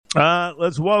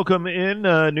Let's welcome in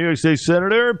New York State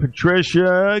Senator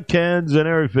Patricia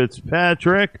Canzoneri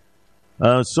Fitzpatrick.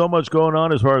 So much going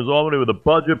on as far as Albany with a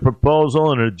budget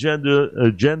proposal and an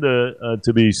agenda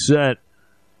to be set.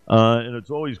 And it's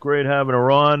always great having her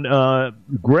on.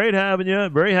 Great having you.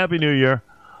 Very happy New Year.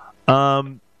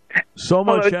 So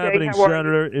much Hello, happening, Jay. How are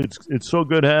Senator. It's so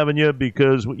good having you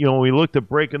because when we looked at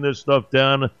breaking this stuff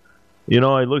down,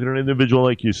 I look at an individual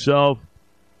like yourself,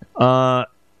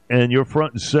 and you're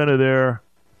front and center there.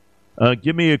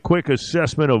 Give me a quick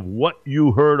assessment of what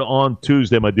you heard on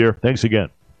Tuesday, my dear. Thanks again.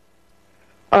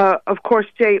 Of course,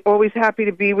 Jay, always happy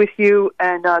to be with you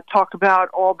and talk about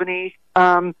Albany.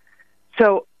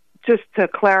 So just to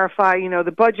clarify,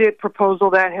 the budget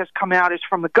proposal that has come out is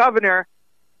from the governor.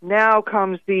 Now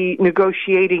comes the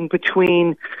negotiating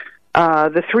between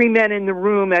the three men in the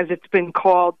room, as it's been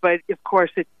called, but of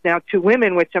course it's now two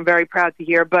women, which I'm very proud to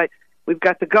hear. But we've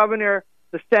got the governor,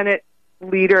 the Senate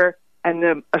leader, and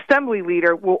the Assembly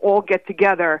leader will all get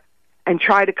together and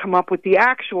try to come up with the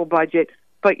actual budget.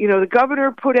 But, the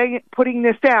governor putting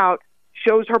this out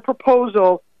shows her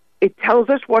proposal. It tells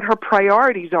us what her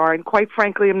priorities are, and quite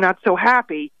frankly, I'm not so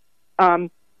happy.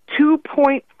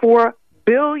 $2.4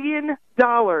 billion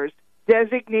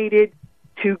designated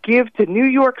to give to New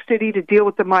York City to deal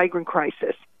with the migrant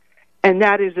crisis. And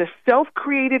that is a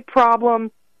self-created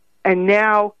problem, and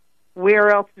now where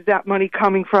else is that money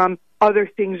coming from? Other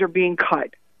things are being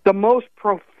cut. The most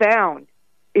profound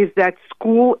is that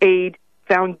school aid,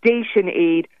 foundation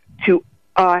aid to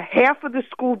half of the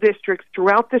school districts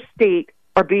throughout the state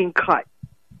are being cut.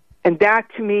 And that,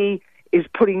 to me, is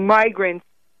putting migrants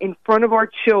in front of our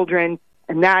children,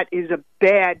 and that is a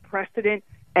bad precedent,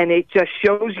 and it just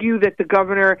shows you that the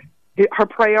governor, her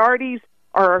priorities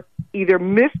are either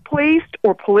misplaced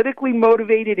or politically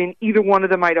motivated, and either one of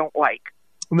them I don't like.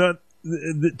 No,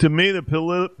 to me,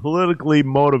 the politically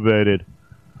motivated.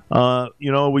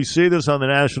 We see this on the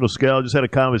national scale. I just had a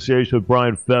conversation with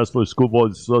Brian Fessler, School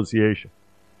Board Association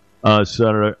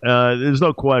Senator. There's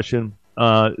no question.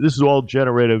 This is all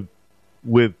generated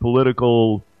with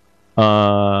political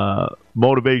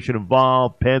motivation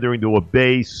involved, pandering to a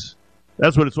base.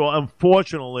 That's what it's all.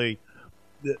 Unfortunately,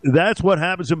 that's what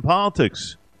happens in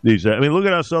politics these days. I mean, look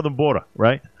at our southern border,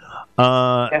 right?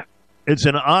 Yeah. It's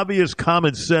an obvious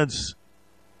common sense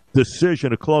decision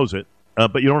to close it,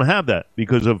 but you don't have that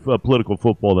because of political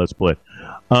football that's played.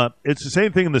 It's the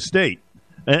same thing in the state,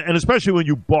 and especially when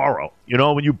you borrow.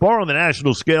 When you borrow on the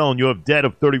national scale and you have debt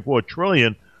of $34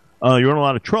 trillion, you're in a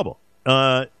lot of trouble.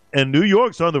 And New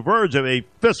York's on the verge of a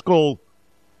fiscal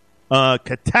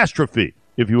catastrophe,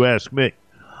 if you ask me.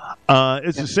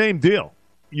 It's the same deal.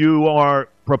 You are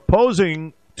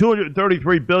proposing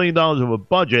 $233 billion of a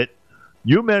budget.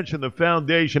 You mentioned the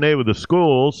foundation aid with the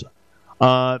schools.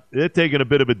 They're taking a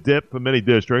bit of a dip for many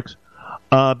districts.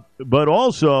 But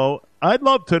also, I'd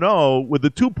love to know, with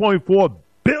the $2.4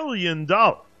 billion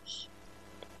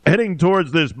heading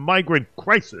towards this migrant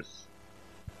crisis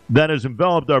that has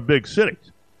enveloped our big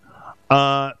cities,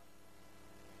 what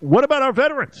about our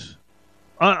veterans?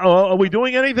 Are we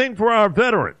doing anything for our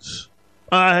veterans?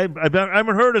 I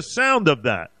haven't heard a sound of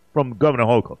that from Governor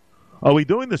Hochul. Are we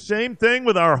doing the same thing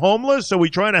with our homeless? Are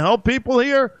we trying to help people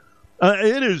here?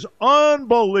 It is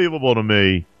unbelievable to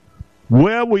me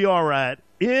where we are at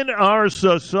in our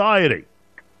society.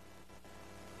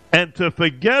 And to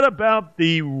forget about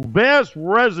the vast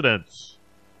residents,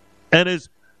 and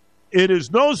it is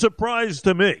no surprise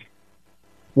to me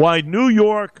why New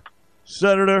York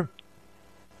Senator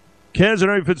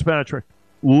Canzoneri Fitzpatrick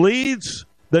leads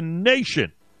the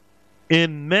nation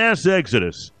in mass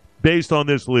exodus based on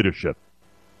this leadership.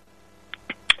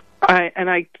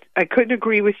 I couldn't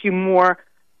agree with you more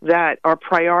that our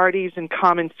priorities and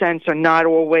common sense are not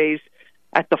always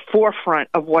at the forefront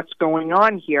of what's going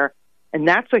on here, and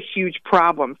that's a huge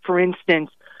problem. For instance,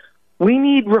 we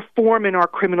need reform in our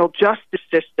criminal justice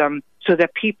system so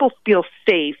that people feel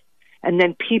safe, and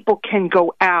then people can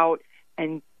go out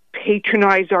and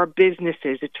patronize our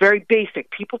businesses. It's very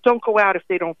basic. People don't go out if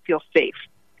they don't feel safe.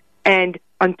 And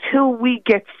until we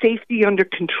get safety under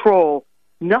control,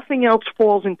 nothing else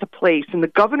falls into place. And the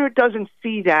governor doesn't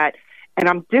see that. And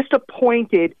I'm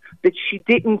disappointed that she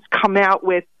didn't come out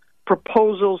with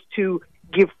proposals to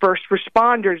give first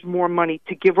responders more money,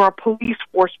 to give our police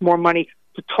force more money,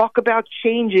 to talk about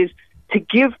changes, to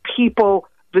give people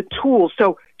the tools.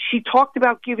 So she talked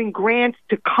about giving grants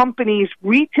to companies,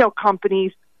 retail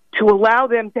companies, to allow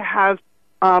them to have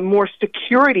more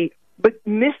security, but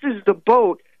misses the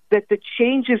boat that the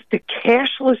changes to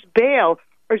cashless bail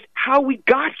is how we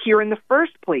got here in the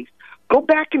first place. Go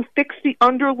back and fix the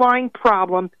underlying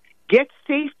problem, get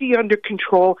safety under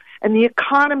control, and the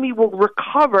economy will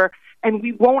recover, and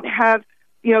we won't have,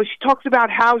 she talks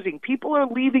about housing. People are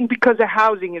leaving because of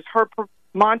housing is her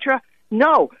mantra.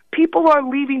 No, people are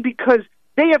leaving because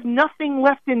they have nothing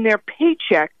left in their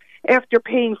paycheck after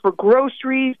paying for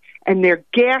groceries and their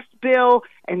gas bill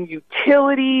and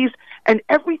utilities and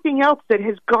everything else that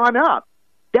has gone up.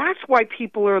 That's why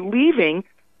people are leaving.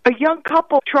 A young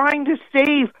couple trying to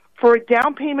save for a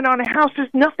down payment on a house,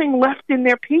 there's nothing left in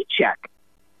their paycheck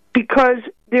because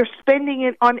they're spending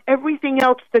it on everything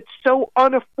else that's so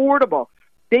unaffordable.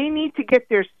 They need to get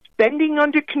their spending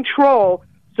under control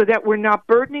so that we're not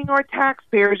burdening our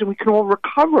taxpayers and we can all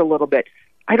recover a little bit.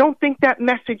 I don't think that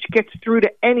message gets through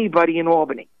to anybody in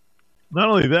Albany. Not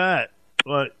only that,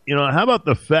 but, how about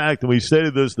the fact, and we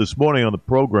stated this morning on the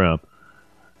program,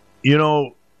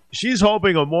 she's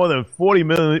hoping a more than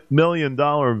 $40 million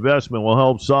investment will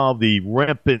help solve the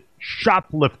rampant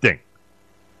shoplifting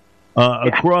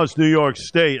across New York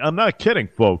State. I'm not kidding,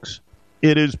 folks.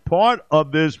 It is part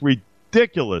of this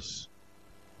ridiculous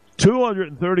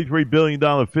 $233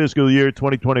 billion fiscal year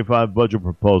 2025 budget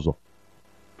proposal.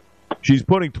 She's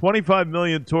putting $25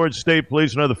 million towards state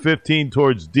police, another $15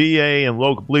 towards DA and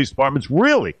local police departments.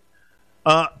 Really?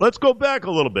 Let's go back a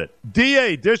little bit.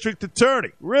 DA, district attorney.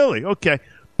 Really? Okay.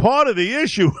 Part of the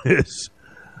issue is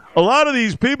a lot of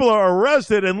these people are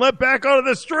arrested and let back onto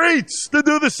the streets to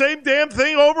do the same damn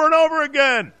thing over and over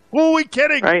again. Who are we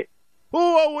kidding? Right. Who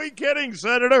are we kidding,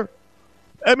 Senator?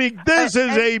 I mean, this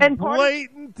is a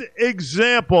blatant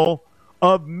example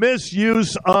of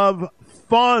misuse of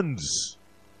funds.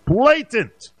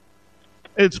 Blatant.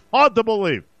 It's hard to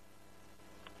believe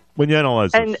when you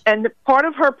analyze this. And part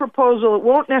of her proposal, it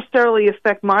won't necessarily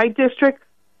affect my district,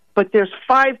 but there's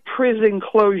 5 prison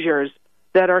closures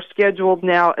that are scheduled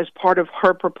now as part of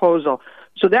her proposal.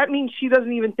 So that means she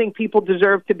doesn't even think people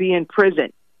deserve to be in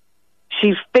prison.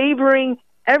 She's favoring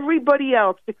everybody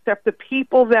else except the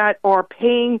people that are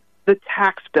paying the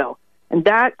tax bill. And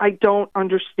that I don't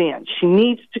understand. She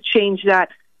needs to change that,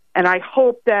 and I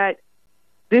hope that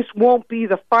this won't be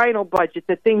the final budget,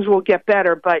 that things will get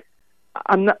better, but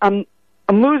I'm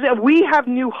losing. We have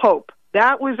new hope.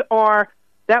 That was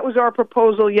our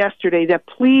proposal yesterday, that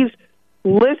please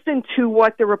listen to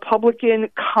what the Republican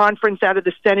conference out of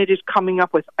the Senate is coming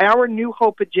up with. Our New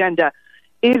Hope agenda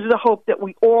is the hope that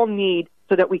we all need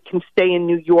so that we can stay in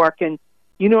New York. And,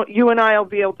 you and I will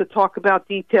be able to talk about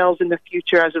details in the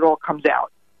future as it all comes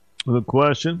out. The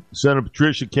question, Senator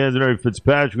Patricia Canzoneri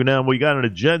Fitzpatrick. Now, we got an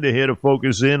agenda here to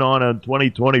focus in on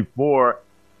 2024.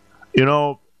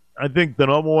 I think the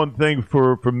number one thing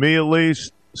for me, at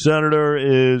least, Senator,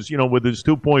 is, with this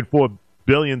 $2.4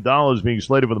 billion being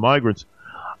slated for the migrants,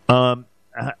 how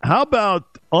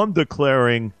about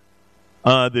undeclaring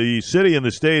the city and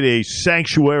the state a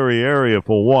sanctuary area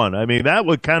for one? I mean, that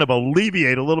would kind of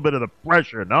alleviate a little bit of the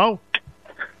pressure, no?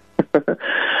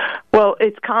 Well,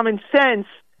 it's common sense.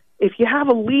 If you have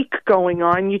a leak going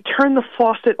on, you turn the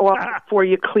faucet off before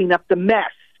you clean up the mess,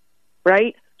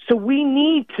 right? So we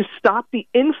need to stop the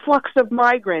influx of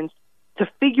migrants to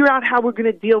figure out how we're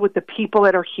going to deal with the people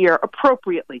that are here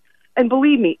appropriately. And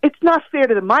believe me, it's not fair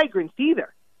to the migrants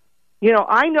either.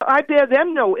 I bear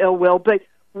them no ill will, but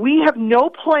we have no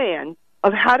plan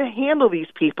of how to handle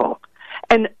these people.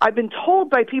 And I've been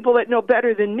told by people that know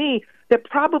better than me that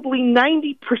probably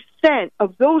 90%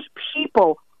 of those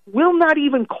people will not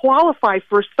even qualify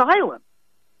for asylum.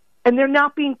 And they're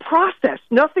not being processed.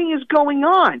 Nothing is going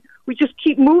on. We just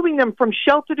keep moving them from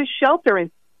shelter to shelter,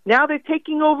 and now they're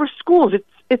taking over schools.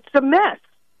 It's a mess.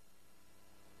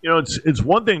 It's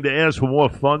one thing to ask for more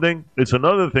funding. It's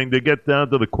another thing to get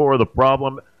down to the core of the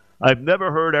problem. I've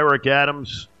never heard Eric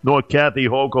Adams nor Kathy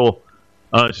Hochul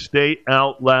state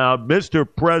out loud, Mr.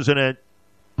 President,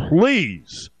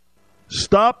 please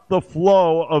stop the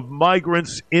flow of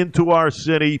migrants into our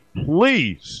city.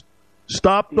 Please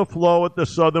stop the flow at the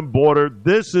southern border.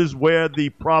 This is where the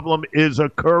problem is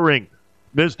occurring.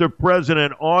 Mr.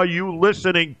 President, are you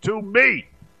listening to me?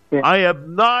 Yeah. I have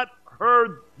not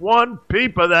heard one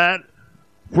peep of that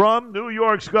from New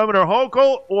York's Governor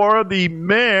Hochul or the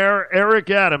Mayor Eric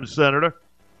Adams, Senator.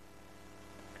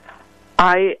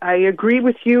 I agree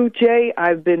with you, Jay.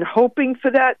 I've been hoping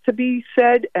for that to be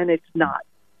said, and it's not.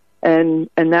 And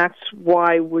that's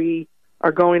why we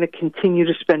are going to continue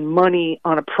to spend money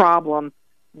on a problem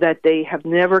that they have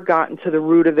never gotten to the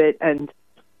root of it. And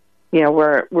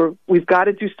we've got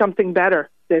to do something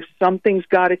better. There's something's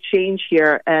got to change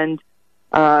here, and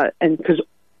because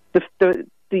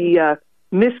the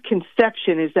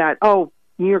misconception is that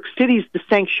New York City is the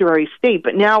sanctuary state,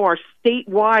 but now our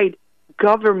statewide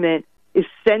government is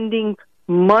sending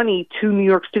money to New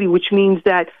York City, which means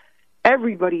that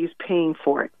Everybody is paying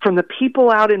for it, from the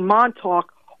people out in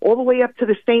Montauk all the way up to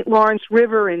the St. Lawrence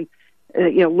River and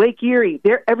Lake Erie.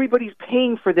 Everybody's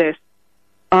paying for this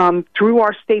through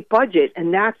our state budget,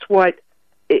 and that's what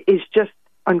is just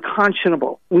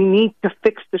unconscionable. We need to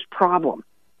fix this problem.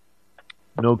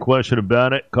 No question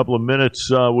about it. A couple of minutes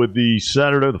with the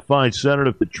senator, the fine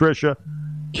Senator Patricia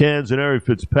Canzoneri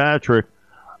Fitzpatrick.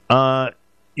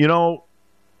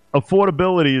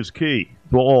 Affordability is key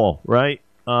to all, right?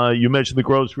 You mentioned the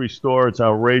grocery store. It's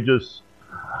outrageous.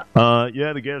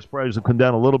 The gas prices have come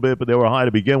down a little bit, but they were high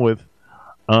to begin with.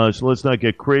 So let's not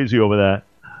get crazy over that.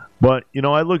 But,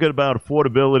 I look at about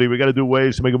affordability. We got to do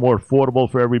ways to make it more affordable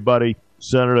for everybody,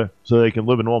 Senator, so they can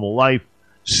live a normal life.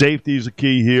 Safety is a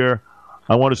key here.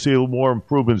 I want to see a little more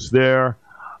improvements there.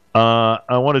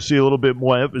 I want to see a little bit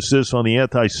more emphasis on the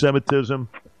anti-Semitism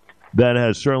that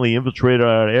has certainly infiltrated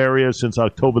our area since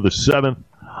October the 7th.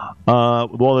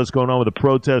 With all that's going on with the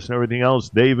protests and everything else,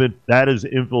 David, that is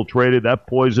infiltrated. That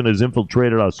poison has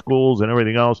infiltrated our schools and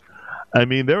everything else. I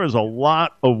mean, there is a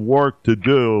lot of work to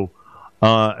do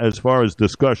as far as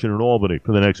discussion in Albany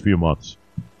for the next few months.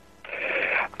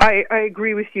 I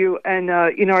agree with you. And,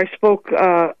 I spoke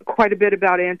quite a bit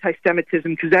about anti-Semitism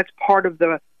because that's part of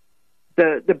the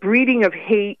breeding of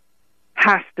hate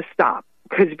has to stop.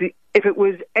 Because if it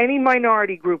was any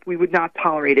minority group, we would not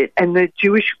tolerate it. And the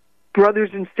Jewish brothers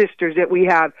and sisters that we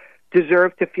have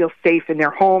deserve to feel safe in their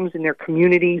homes, in their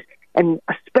communities, and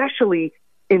especially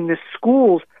in the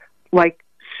schools like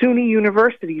SUNY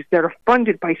universities that are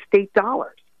funded by state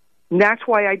dollars. And that's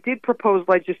why I did propose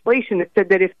legislation that said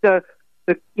that if the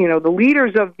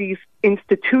leaders of these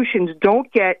institutions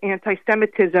don't get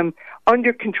anti-Semitism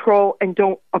under control and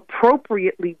don't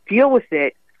appropriately deal with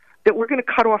it, that we're going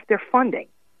to cut off their funding.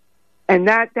 And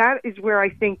that is where I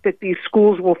think that these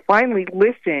schools will finally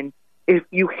listen if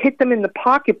you hit them in the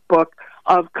pocketbook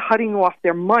of cutting off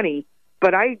their money.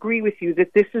 But I agree with you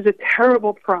that this is a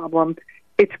terrible problem.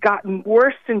 It's gotten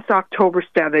worse since October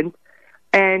 7th.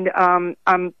 And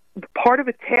I'm part of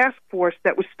a task force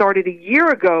that was started a year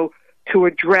ago to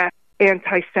address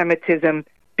anti-Semitism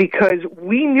because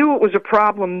we knew it was a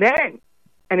problem then.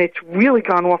 And it's really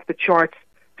gone off the charts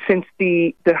since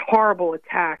the horrible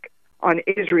attack on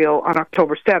Israel on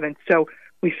October 7th. So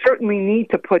we certainly need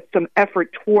to put some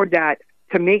effort toward that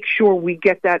to make sure we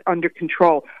get that under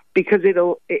control because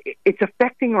it's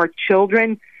affecting our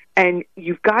children, and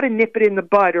you've got to nip it in the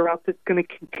bud or else it's going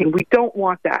to continue. We don't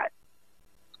want that.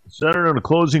 Senator, a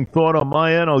closing thought on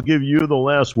my end, I'll give you the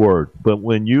last word. But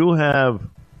when you have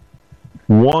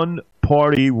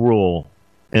one-party rule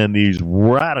and these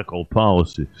radical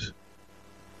policies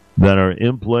that are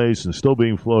in place and still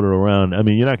being floated around, I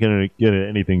mean, you're not going to get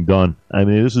anything done. I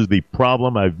mean, this is the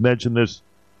problem. I've mentioned this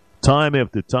time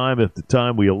after time after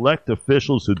time. We elect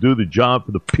officials to do the job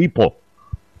for the people.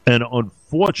 And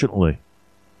unfortunately,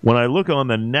 when I look on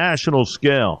the national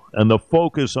scale and the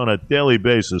focus on a daily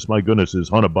basis, my goodness, is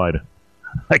Hunter Biden.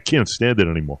 I can't stand it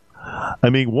anymore. I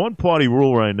mean, one-party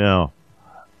rule right now,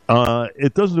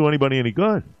 it doesn't do anybody any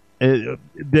good.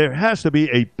 There has to be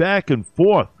a back and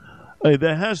forth.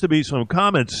 There has to be some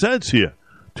common sense here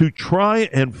to try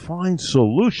and find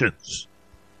solutions,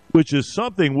 which is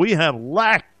something we have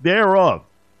lack thereof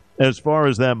as far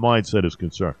as that mindset is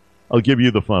concerned. I'll give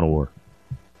you the final word.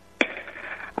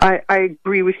 I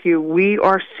agree with you. We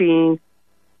are seeing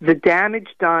the damage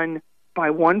done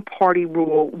by one-party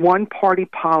rule, one-party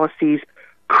policies,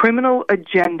 criminal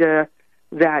agenda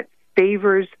that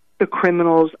favors the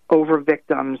criminals over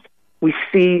victims. We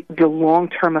see the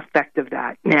long-term effect of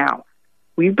that now.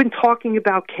 We've been talking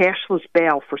about cashless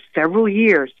bail for several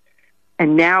years,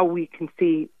 and now we can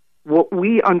see what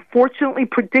we unfortunately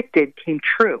predicted came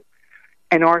true.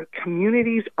 And our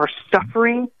communities are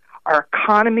suffering. Our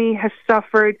economy has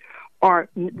suffered.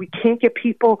 We can't get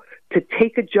people to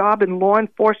take a job in law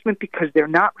enforcement because they're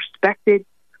not respected.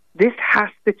 This has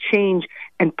to change,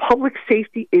 and public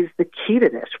safety is the key to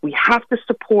this. We have to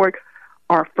support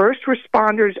our first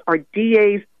responders, our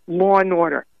DAs, law and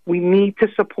order. We need to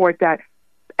support that.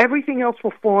 Everything else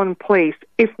will fall in place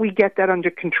if we get that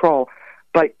under control.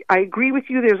 But I agree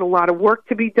with you, there's a lot of work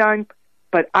to be done,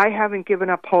 but I haven't given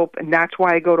up hope, and that's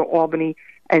why I go to Albany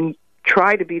and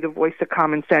try to be the voice of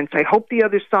common sense. I hope the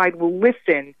other side will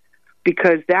listen,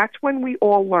 because that's when we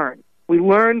all learn. We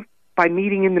learn by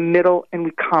meeting in the middle, and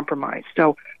we compromise.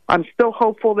 So I'm still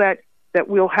hopeful that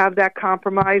we'll have that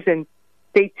compromise, and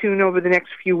stay tuned over the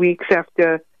next few weeks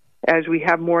as we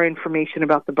have more information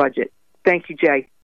about the budget. Thank you, Jay.